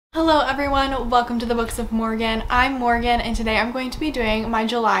Hello everyone, welcome to the Books of Morgan. I'm Morgan and today I'm going to be doing my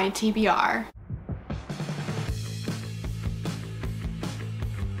July TBR.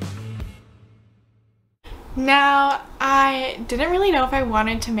 Now, I didn't really know if I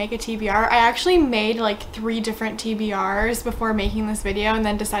wanted to make a TBR. I actually made like 3 different TBRs before making this video and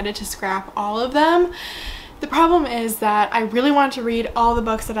then decided to scrap all of them. The problem is that I really want to read all the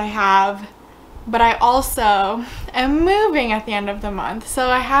books that I have, but I also am moving at the end of the month, so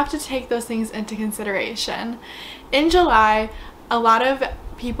I have to take those things into consideration. In July, a lot of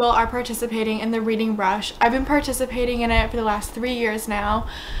people are participating in the reading rush. I've been participating in it for the last 3 years now.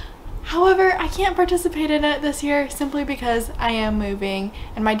 However, I can't participate in it this year simply because I am moving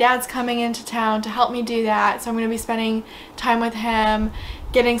and my dad's coming into town to help me do that, so I'm going to be spending time with him,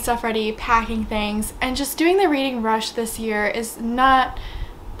 getting stuff ready, packing things, and just doing the reading rush this year is not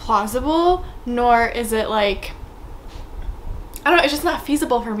plausible, nor is it like, I don't know, it's just not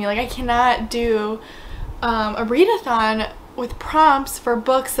feasible for me. Like, I cannot do a readathon with prompts for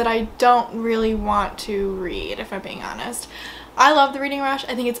books that I don't really want to read, if I'm being honest. I love the reading rush.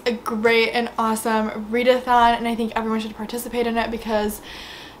 I think it's a great and awesome readathon, and I think everyone should participate in it because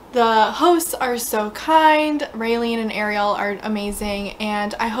the hosts are so kind. Raylene and Ariel are amazing,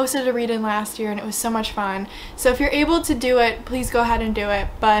 and I hosted a read-in last year and it was so much fun. So if you're able to do it, please go ahead and do it.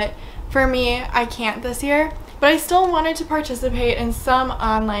 But for me, I can't this year. But I still wanted to participate in some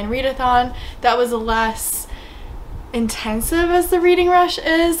online readathon that was less intensive as the reading rush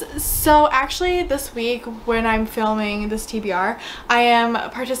is. So actually this week when I'm filming this TBR, I am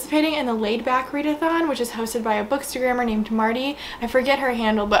participating in the Laid Back readathon, which is hosted by a bookstagrammer named Marty. I forget her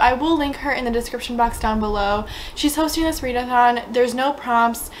handle, but I will link her in the description box down below. She's hosting this readathon. There's no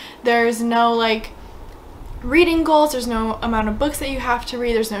prompts, there's no like reading goals, there's no amount of books that you have to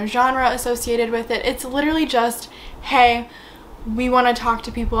read, there's no genre associated with it. It's literally just, hey, we want to talk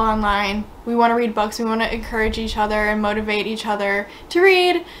to people online, we want to read books, we want to encourage each other and motivate each other to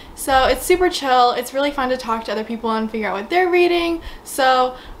read. So it's super chill, it's really fun to talk to other people and figure out what they're reading.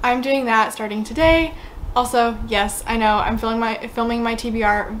 So I'm doing that starting today. Also, yes, I know I'm filming my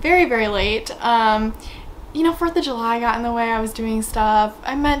TBR very late. You know, 4th of July got in the way, I was doing stuff.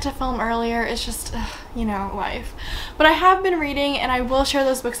 I meant to film earlier, it's just, you know, life. But I have been reading and I will share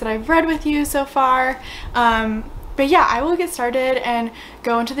those books that I've read with you so far. But yeah, I will get started and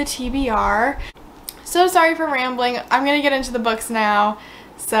go into the TBR. So sorry for rambling. I'm going to get into the books now.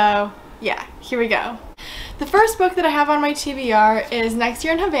 So yeah, here we go. The first book that I have on my TBR is Next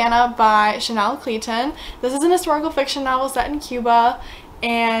Year in Havana by Chanel Clayton. This is an historical fiction novel set in Cuba,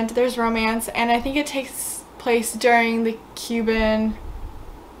 and there's romance, and I think it takes place during the Cuban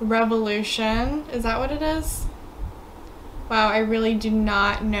Revolution. Is that what it is? Wow, I really do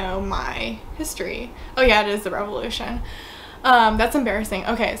not know my history. Oh yeah, it is the Revolution. That's embarrassing.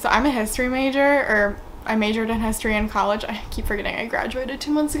 Okay, so I'm a history major, or I majored in history in college. I keep forgetting I graduated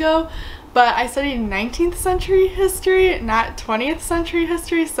 2 months ago. But I studied 19th century history, not 20th century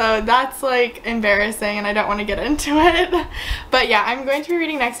history, so that's like embarrassing and I don't want to get into it. But yeah, I'm going to be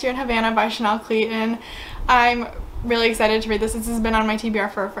reading Next Year in Havana by Chanel Clayton. I'm really excited to read this. This has been on my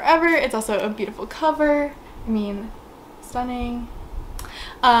TBR for forever. It's also a beautiful cover. I mean, stunning.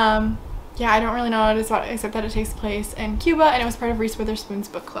 Yeah, I don't really know what it is about except that it takes place in Cuba and it was part of Reese Witherspoon's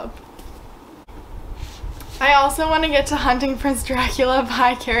book club. I also want to get to Hunting Prince Dracula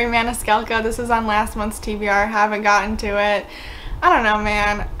by Carrie Maniscalco. This is on last month's TBR. Haven't gotten to it. I don't know,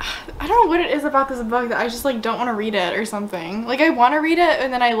 man. I don't know what it is about this book that I just like don't want to read it or something. Like, I want to read it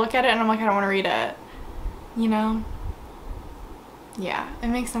and then I look at it and I'm like, I don't want to read it. You know? Yeah, it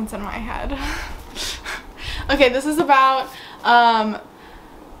makes sense in my head. Okay, this is about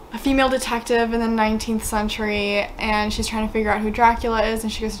a female detective in the 19th century, and she's trying to figure out who Dracula is, and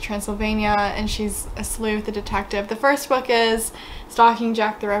she goes to Transylvania and she's a sleuth, a detective. The first book is Stalking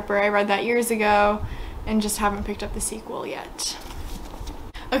Jack the Ripper. I read that years ago and just haven't picked up the sequel yet.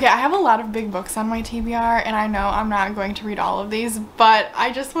 Okay, I have a lot of big books on my TBR and I know I'm not going to read all of these, but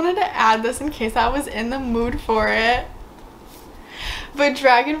I just wanted to add this in case I was in the mood for it. But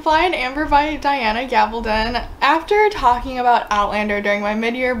Dragonfly and Amber by Diana Gabaldon. After talking about Outlander during my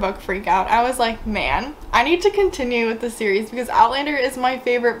mid-year book freakout, I was like, man, I need to continue with the series because Outlander is my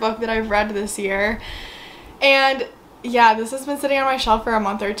favorite book that I've read this year. And yeah, this has been sitting on my shelf for a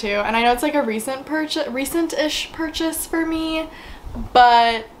month or two, and I know it's like a recent-ish purchase for me,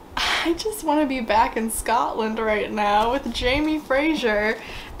 but I just want to be back in Scotland right now with Jamie Fraser,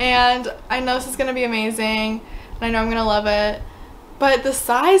 and I know this is going to be amazing, and I know I'm going to love it. But the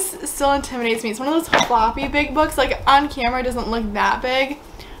size still intimidates me. It's one of those floppy big books. Like, on camera it doesn't look that big.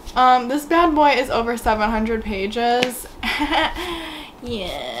 This bad boy is over 700 pages.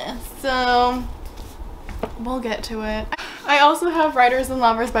 Yeah, so we'll get to it. I also have Writers and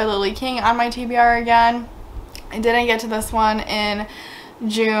Lovers by Lily King on my TBR again. I didn't get to this one in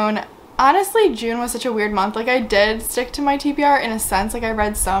June. Honestly, June was such a weird month. Like, I did stick to my TBR in a sense. Like, I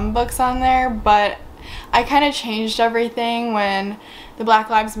read some books on there, but I kind of changed everything when the Black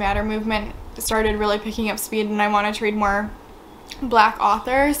Lives Matter movement started really picking up speed and I wanted to read more Black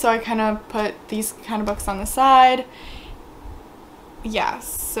authors, so I kind of put these kind of books on the side. Yeah,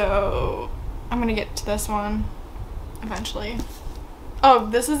 so I'm gonna get to this one eventually. Oh,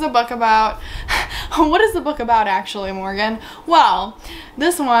 this is a book about what is the book about actually, Morgan? Well,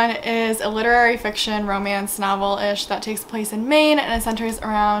 this one is a literary fiction romance novel-ish that takes place in Maine, and it centers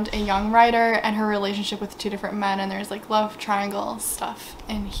around a young writer and her relationship with 2 different men, and there's like love triangle stuff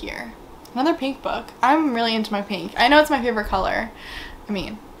in here. Another pink book. I'm really into my pink. I know it's my favorite color. I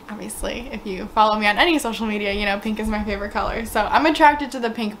mean, obviously, if you follow me on any social media, you know pink is my favorite color. So I'm attracted to the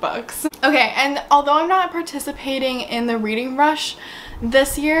pink books. Okay, and although I'm not participating in the reading rush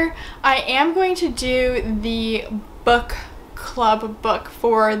this year, I am going to do the book club book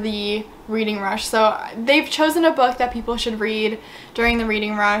for the reading rush. So they've chosen a book that people should read during the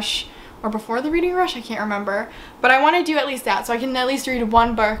reading rush or before the reading rush, I can't remember. But I want to do at least that so I can at least read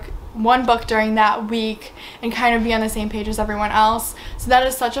one book during that week and kind of be on the same page as everyone else. So that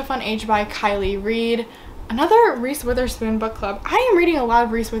is Such a Fun Age by Kylie Reid. Another Reese Witherspoon book club. I am reading a lot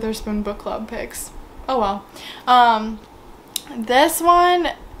of Reese Witherspoon book club picks. Oh well. This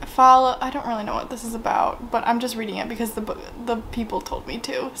one I don't really know what this is about, but I'm just reading it because the people told me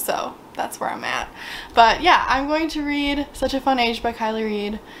to, so that's where I'm at. But yeah, I'm going to read Such a Fun Age by Kylie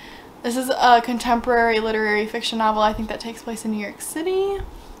Reid. This is a contemporary literary fiction novel, I think, that takes place in New York City.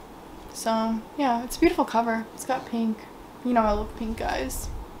 So yeah, it's a beautiful cover. It's got pink. You know I love pink, guys.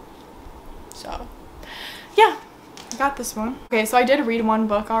 So yeah, I got this one. Okay, so I did read one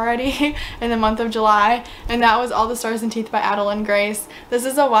book already in the month of July, and that was All the Stars and Teeth by Adeline Grace. This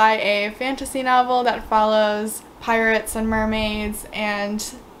is a YA fantasy novel that follows pirates and mermaids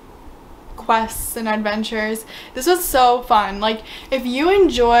and quests and adventures. This was so fun. Like, if you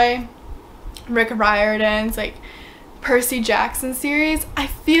enjoy Rick Riordan's like Percy Jackson series, I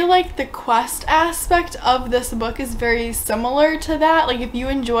feel like the quest aspect of this book is very similar to that. Like, if you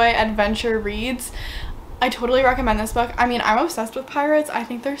enjoy adventure reads, I totally recommend this book. I mean, I'm obsessed with pirates. I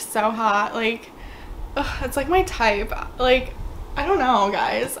think they're so hot. Like, ugh, it's like my type. Like, I don't know,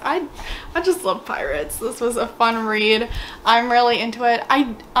 guys. I just love pirates. This was a fun read. I'm really into it.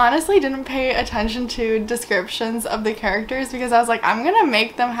 I honestly didn't pay attention to descriptions of the characters because I was like, I'm gonna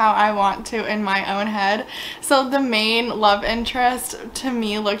make them how I want to in my own head. So the main love interest to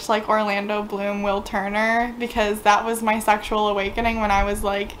me looked like Orlando Bloom, Will Turner, because that was my sexual awakening when I was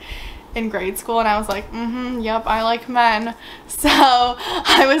like in grade school, and I was like, yep, I like men. So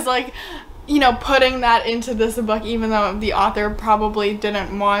I was like, you know, putting that into this book, even though the author probably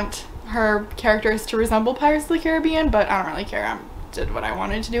didn't want her characters to resemble Pirates of the Caribbean, but I don't really care. I did what I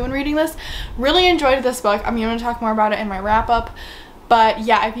wanted to do when reading this. Really enjoyed this book. I'm going to talk more about it in my wrap-up. But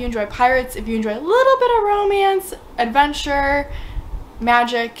yeah, if you enjoy pirates, if you enjoy a little bit of romance, adventure,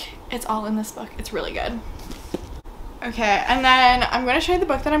 magic, it's all in this book. It's really good. Okay, and then I'm going to show you the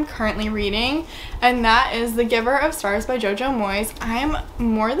book that I'm currently reading, and that is The Giver of Stars by Jojo Moyes. I'm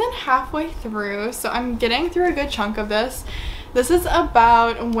more than halfway through, so I'm getting through a good chunk of this. This is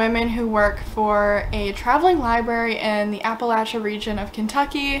about women who work for a traveling library in the Appalachia region of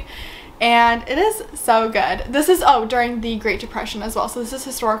Kentucky, and it is so good. This is, during the Great Depression as well, so this is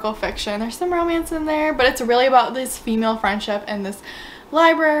historical fiction. There's some romance in there, but it's really about this female friendship in this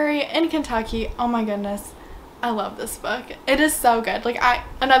library in Kentucky. Oh my goodness. I love this book. It is so good. Like,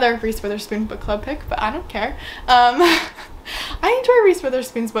 another Reese Witherspoon book club pick, but I don't care. I enjoy Reese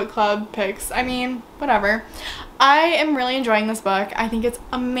Witherspoon's book club picks. I mean, whatever. I am really enjoying this book. I think it's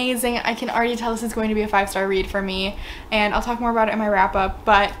amazing. I can already tell this is going to be a 5-star read for me, and I'll talk more about it in my wrap-up,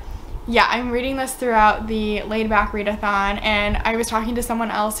 but yeah, I'm reading this throughout the Laid Back Readathon, and I was talking to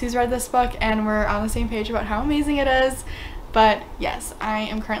someone else who's read this book, and we're on the same page about how amazing it is. But yes, I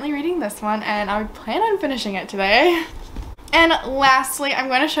am currently reading this one, and I plan on finishing it today. And lastly, I'm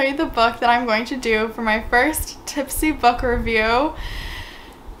going to show you the book that I'm going to do for my first Tipsy book review.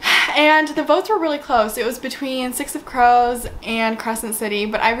 And the votes were really close. It was between Six of Crows and Crescent City,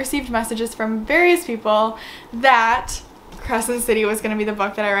 but I received messages from various people that Crescent City was going to be the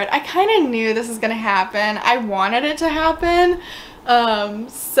book that I read. I kind of knew this was going to happen. I wanted it to happen.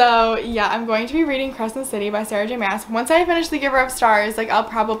 So yeah, I'm going to be reading Crescent City by Sarah J. Maas. Once I finish The Giver of Stars, like, I'll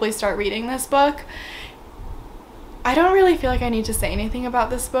probably start reading this book. I don't really feel like I need to say anything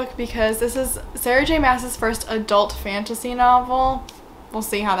about this book because this is Sarah J. Maas's first adult fantasy novel. we'll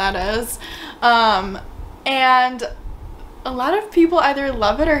see how that is. And a lot of people either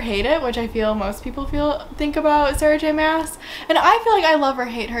love it or hate it, which I feel most people think about Sarah J. Maas. And I feel like I love or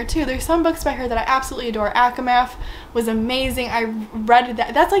hate her too. There's some books by her that I absolutely adore. Akamath was amazing. I read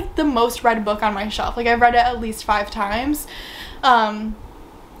that. That's like the most read book on my shelf. Like I've read it at least 5 times. And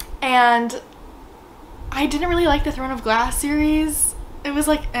I didn't really like the Throne of Glass series. It was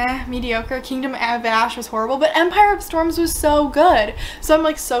like mediocre. Kingdom of Ash was horrible, but Empire of Storms was so good. So I'm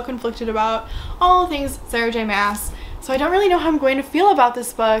like so conflicted about all things Sarah J. Maas. So I don't really know how I'm going to feel about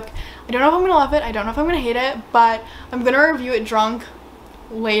this book. I don't know if I'm going to love it. I don't know if I'm going to hate it, but I'm going to review it drunk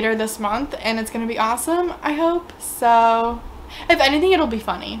later this month, and it's going to be awesome, I hope. So if anything, it'll be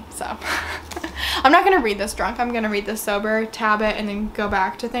funny. So I'm not going to read this drunk. I'm going to read this sober, tab it, and then go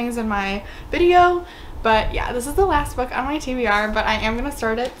back to things in my video. But yeah, this is the last book on my TBR, but I am going to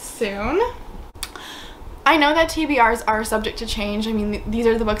start it soon. I know that TBRs are subject to change. I mean, these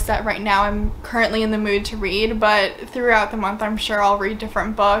are the books that right now I'm currently in the mood to read, but throughout the month I'm sure I'll read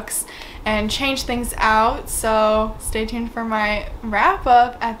different books and change things out. So stay tuned for my wrap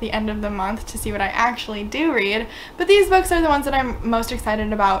up at the end of the month to see what I actually do read. But these books are the ones that I'm most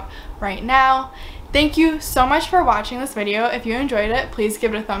excited about right now. Thank you so much for watching this video. If you enjoyed it, please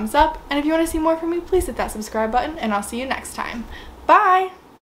give it a thumbs up. And if you want to see more from me, please hit that subscribe button, and I'll see you next time. Bye!